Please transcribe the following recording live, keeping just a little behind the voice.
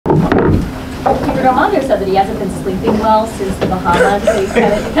Hubert Armando said that he hasn't been sleeping well since the Bahamas. So he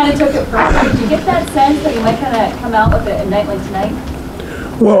kind of took it personally. Did you get that sense that he might kind of come out with it a night like tonight?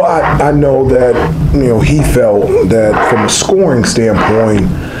 Well, I know that, he felt that from a scoring standpoint,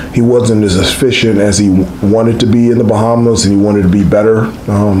 he wasn't as efficient as he wanted to be in the Bahamas, and he wanted to be better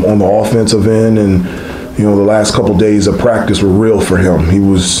on the offensive end. And, the last couple of days of practice were real for him. He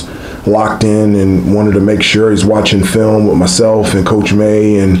was locked in and wanted to make sure he's watching film with myself and Coach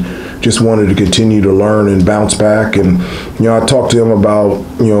May, and just wanted to continue to learn and bounce back. And, I talked to him about,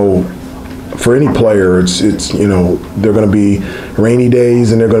 for any player, it's they're going to be rainy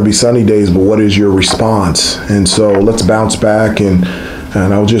days and they're going to be sunny days, but what is your response? And so let's bounce back, and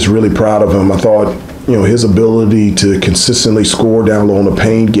I was just really proud of him. I thought, his ability to consistently score down low in the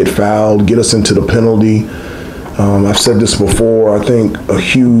paint, get fouled, get us into the penalty. I've said this before, I think a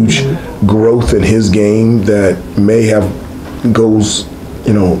huge growth in his game that may have goes,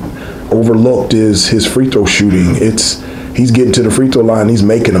 overlooked is his free throw shooting. He's getting to the free throw line, he's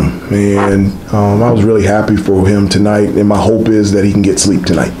making them. And I was really happy for him tonight, and my hope is that he can get sleep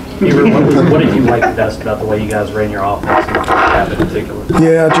tonight. What did you like best about the way you guys ran your offense in the first half in particular?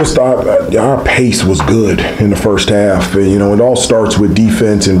 Yeah, just our pace was good in the first half. And, it all starts with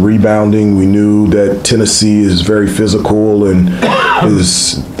defense and rebounding. We knew that Tennessee is very physical and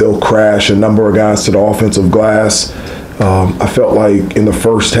they'll crash a number of guys to the offensive glass. I felt like in the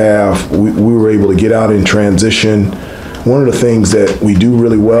first half we were able to get out in transition. One of the things that we do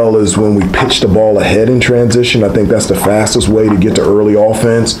really well is when we pitch the ball ahead in transition. I think that's the fastest way to get to early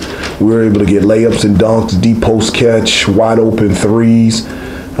offense. We were able to get layups and dunks, deep post catch, wide open threes.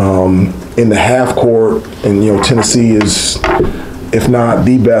 In the half court, and Tennessee is, if not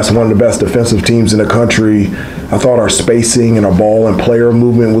the best, one of the best defensive teams in the country. I thought our spacing and our ball and player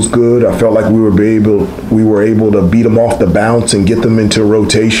movement was good. I felt like we were able to beat them off the bounce and get them into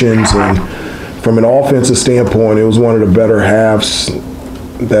rotations. And from an offensive standpoint, it was one of the better halves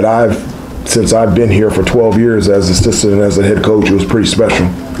that since I've been here for 12 years as assistant and as a head coach. It was pretty special.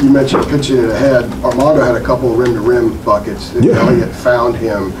 You mentioned pitching it ahead. Armando had a couple of rim-to-rim buckets, and Elliott found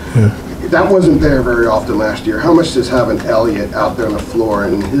him. Yeah. That wasn't there very often last year. How much does having Elliott out there on the floor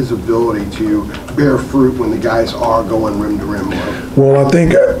and his ability to bear fruit when the guys are going rim-to-rim? Well, I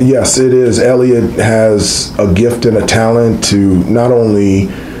think, yes, it is. Elliott has a gift and a talent to not only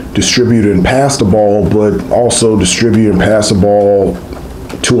distribute and pass the ball, but also distribute and pass the ball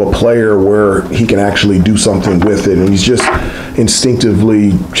to a player where he can actually do something with it. And he's just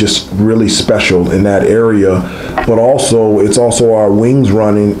instinctively just really special in that area. But also, it's also our wings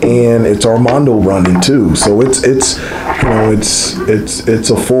running and it's Armando running too. So it's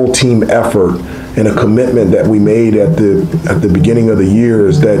a full team effort and a commitment that we made at the beginning of the year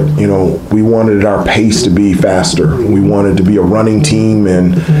is that, we wanted our pace to be faster. We wanted to be a running team,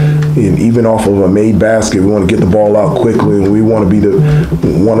 and even off of a made basket, we want to get the ball out quickly, and we want to be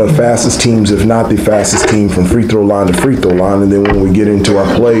one of the fastest teams, if not the fastest team, from free throw line to free throw line. And then when we get into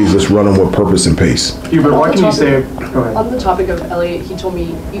our plays, let's run them with purpose and pace. Hubert, what can you say? Go ahead. On the topic of Elliott, he told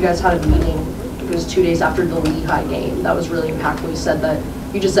me you guys had a meeting. It was 2 days after the Lehigh game. That was really impactful. He said that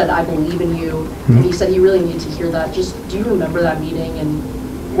you just said, "I believe in you," and he said he really needed to hear that. Just, do you remember that meeting, and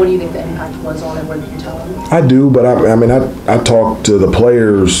what do you think the impact was on it? What did you tell him? I do, but I talked to the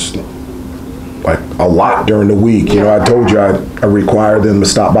players like a lot during the week. I told you I required them to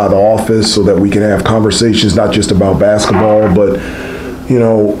stop by the office so that we can have conversations not just about basketball, but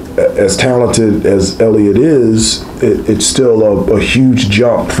as talented as Elliott is, it's still a huge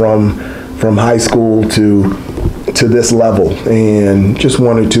jump from high school to this level, and just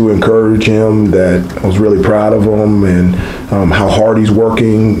wanted to encourage him that I was really proud of him and how hard he's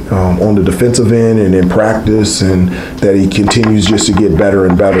working on the defensive end and in practice, and that he continues just to get better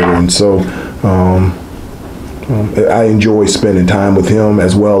and better. And so I enjoy spending time with him,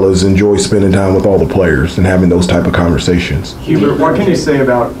 as well as enjoy spending time with all the players and having those type of conversations. Hubert, what can you say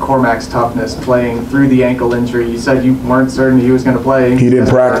about Cormac's toughness playing through the ankle injury? You said you weren't certain he was going to play. He didn't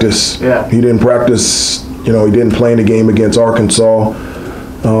practice. Yeah. He didn't practice. He didn't play in the game against Arkansas.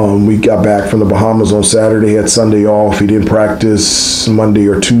 We got back from the Bahamas on Saturday, had Sunday off. He didn't practice Monday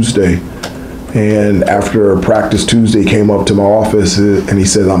or Tuesday. And after practice Tuesday, he came up to my office and he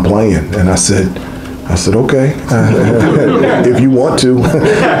said, "I'm playing." And I said, "Okay, if you want to."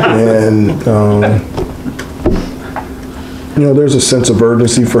 And, there's a sense of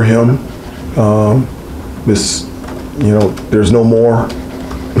urgency for him. There's no more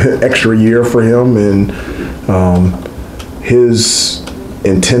extra year for him, and his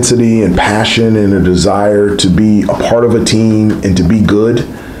intensity and passion and a desire to be a part of a team and to be good.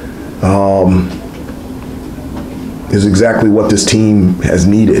 is exactly what this team has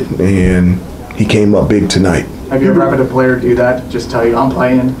needed, and he came up big tonight. Have you ever had a player do that, just tell you I'm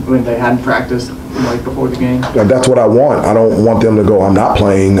playing when they hadn't practiced like before the game? That's what I want. I don't want them to go, I'm not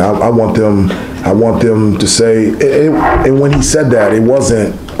playing. I want them to say, and when he said that, it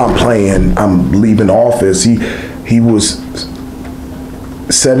wasn't, I'm playing, I'm leaving the office. He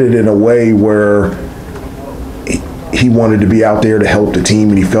said it in a way where he wanted to be out there to help the team,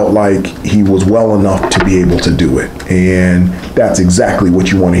 and he felt like he was well enough to be able to do it. And that's exactly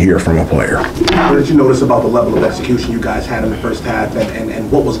what you want to hear from a player. What did you notice about the level of execution you guys had in the first half, and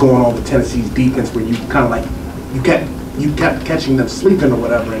what was going on with Tennessee's defense, where you kind of like, you kept catching them sleeping or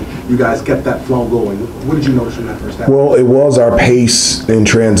whatever, and you guys kept that flow going? What did you notice in that first half? Well, it was our pace in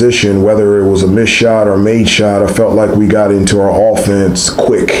transition, whether it was a missed shot or made shot. I felt like we got into our offense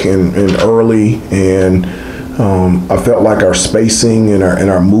quick and early, and I felt like our spacing and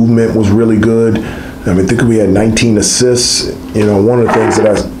our movement was really good. I mean, I think we had 19 assists. You know, one of the things that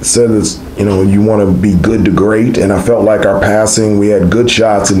I said is, you know, you want to be good to great, and I felt like our passing, we had good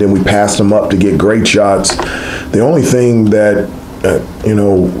shots, and then we passed them up to get great shots. The only thing that, you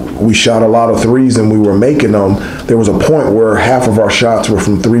know, we shot a lot of threes and we were making them. There was a point where half of our shots were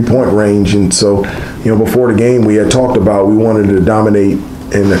from three-point range, and so, you know, before the game we had talked about we wanted to dominate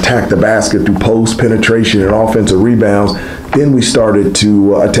and attack the basket through post penetration and offensive rebounds. Then we started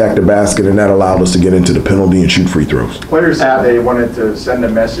to attack the basket, and that allowed us to get into the penalty and shoot free throws. Players said they wanted to send a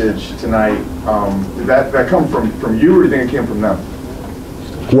message tonight. Did that come from you, or do you think it came from them?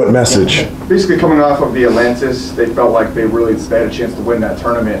 What message? Basically, coming off of the Atlantis, they felt like they had a chance to win that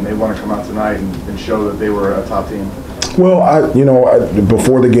tournament, and they want to come out tonight and show that they were a top team. Well,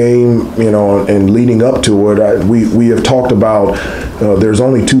 before the game, you know, and leading up to it, we have talked about there's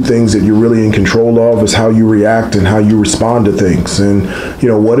only two things that you're really in control of, is how you react and how you respond to things. And, you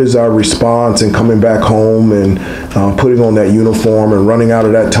know, what is our response and coming back home and putting on that uniform and running out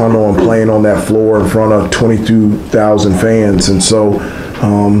of that tunnel and playing on that floor in front of 22,000 fans. And so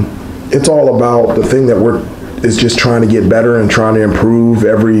it's all about the thing that is just trying to get better and trying to improve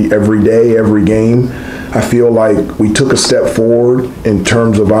every day, every game. I feel like we took a step forward in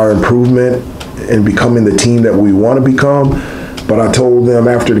terms of our improvement and becoming the team that we want to become. But I told them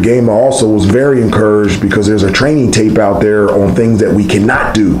after the game, I also was very encouraged because there's a training tape out there on things that we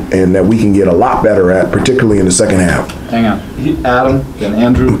cannot do and that we can get a lot better at, particularly in the second half. Hang on. Adam, then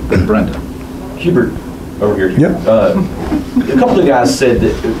Andrew, then Brendan. Hubert, over here. Yep. A couple of guys said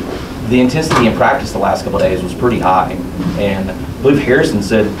that the intensity in practice the last couple of days was pretty high. And I believe Harrison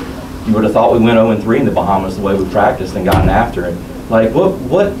said, you would have thought we went 0-3 in the Bahamas the way we practiced and gotten after it. Like, what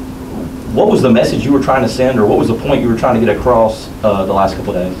was the message you were trying to send, or what was the point you were trying to get across the last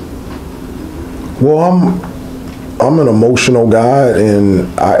couple of days? Well, I'm an emotional guy, and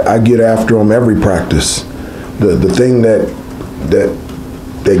I get after them every practice. The thing that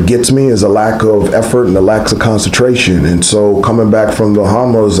gets me is a lack of effort and a lack of concentration. And so coming back from the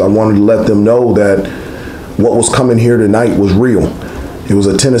Bahamas, I wanted to let them know that what was coming here tonight was real. It was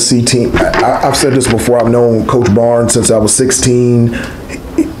a Tennessee team. I've said this before. I've known Coach Barnes since I was 16.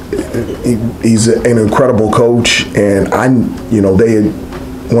 He's an incredible coach, and they had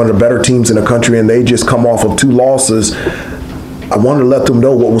one of the better teams in the country, and they just come off of 2 losses. I wanted to let them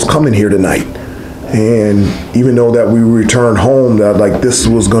know what was coming here tonight, and even though that we returned home, that like this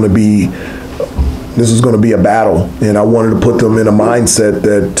was going to be a battle, and I wanted to put them in a mindset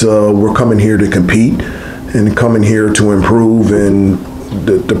that we're coming here to compete and coming here to improve. And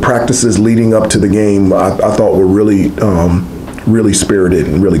the practices leading up to the game, I thought were really spirited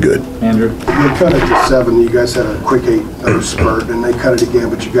and really good. Andrew? You cut it to 7. You guys had a quick 8 spurt, and they cut it again,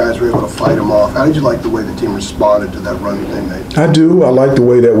 but you guys were able to fight them off. How did you like the way the team responded to that run they made? I do. I like the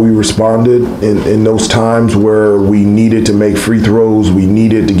way that we responded in those times where we needed to make free throws, we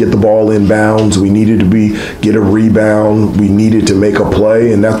needed to get the ball in bounds, we needed to get a rebound, we needed to make a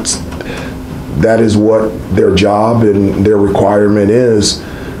play, and that is what their job and their requirement is.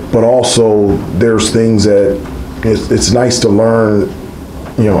 But also there's things that it's nice to learn,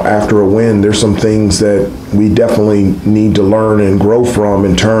 you know, after a win. There's some things that we definitely need to learn and grow from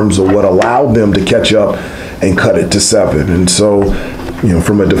in terms of what allowed them to catch up and cut it to 7. And so, you know,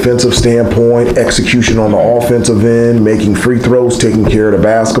 from a defensive standpoint, execution on the offensive end, making free throws, taking care of the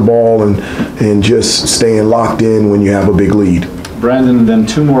basketball, and just staying locked in when you have a big lead. Brandon, then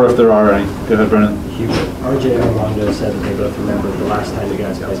 2 more if there are any. Go ahead, Brendan. Hubert, RJ and Armando said that they both remember the last time you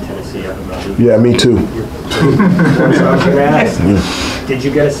guys played Tennessee. Yeah, me too. Did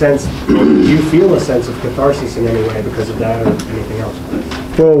you get a sense, do you feel a sense of catharsis in any way because of that or anything else?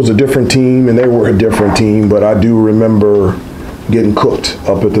 Well, it was a different team, and they were a different team, but I do remember getting cooked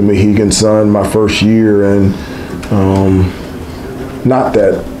up at the Mohegan Sun my first year, and Not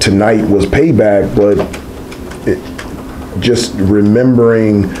that tonight was payback, but just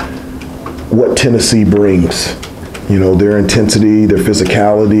remembering what Tennessee brings. You know, their intensity, their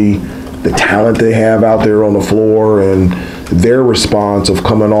physicality, the talent they have out there on the floor, and their response of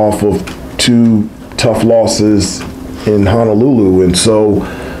coming off of 2 tough losses in Honolulu. And so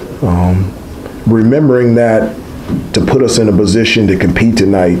remembering that to put us in a position to compete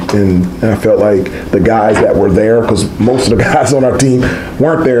tonight. And I felt like the guys that were there, because most of the guys on our team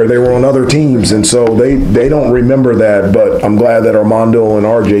weren't there, they were on other teams, and so they don't remember that, but I'm glad that Armando and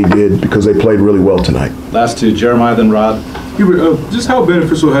RJ did, because they played really well tonight. Last two, Jeremiah, then Rod. Hubert, just how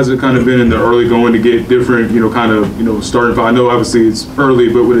beneficial has it kind of been in the early going to get different, starting five? I know obviously it's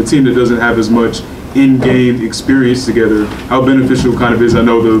early, but with a team that doesn't have as much in-game experience together, how beneficial kind of is, I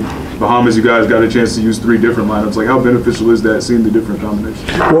know the Bahamas, you guys got a chance to use 3 different lineups. Like, how beneficial is that, seeing the different combinations?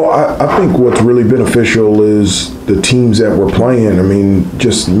 Well, I think what's really beneficial is the teams that we're playing. I mean,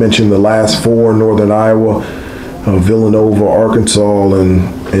 just mention the last 4, Northern Iowa, Villanova, Arkansas,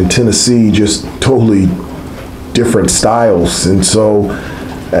 and Tennessee, just totally different styles, and so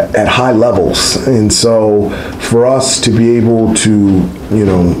at high levels. And so for us to be able to,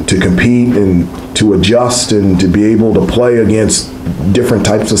 to compete and to adjust and to be able to play against different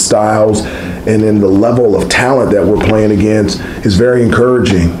types of styles and then the level of talent that we're playing against is very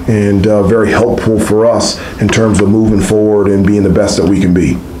encouraging and very helpful for us in terms of moving forward and being the best that we can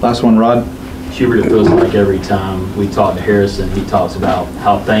be. Last one, Rod. Hubert, it feels like every time we talk to Harrison, he talks about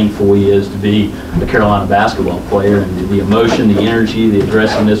how thankful he is to be a Carolina basketball player, and the emotion, the energy, the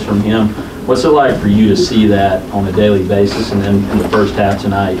aggressiveness from him. What's it like for you to see that on a daily basis, and then in the first half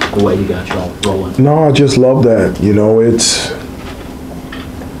tonight, the way he got y'all rolling? No, I just love that.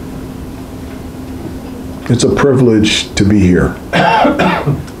 It's a privilege to be here.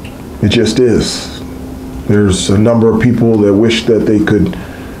 It just is. There's a number of people that wish that they could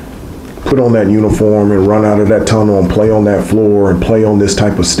put on that uniform and run out of that tunnel and play on that floor and play on this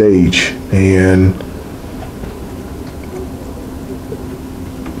type of stage. And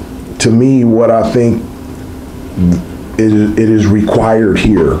to me, what I think it is required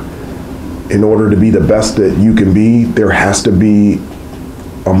here in order to be the best that you can be, there has to be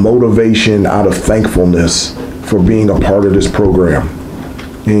a motivation out of thankfulness for being a part of this program.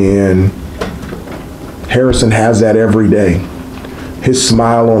 And Harrison has that every day. His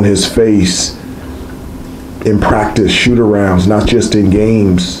smile on his face in practice, shoot-arounds, not just in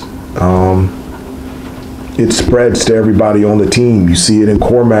games, it spreads to everybody on the team. You see it in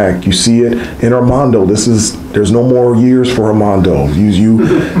Cormac, you see it in Armando. There's no more years for Armando. You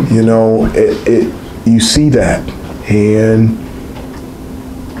see that. And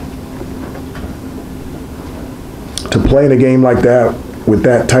to play in a game like that with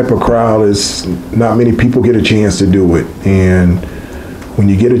that type of crowd is not many people get a chance to do it. And when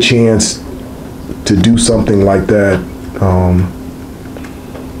you get a chance to do something like that,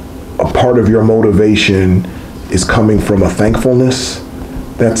 a part of your motivation is coming from a thankfulness.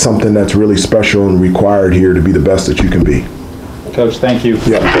 That's something that's really special and required here to be the best that you can be. Coach, thank you.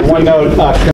 Yeah. One note,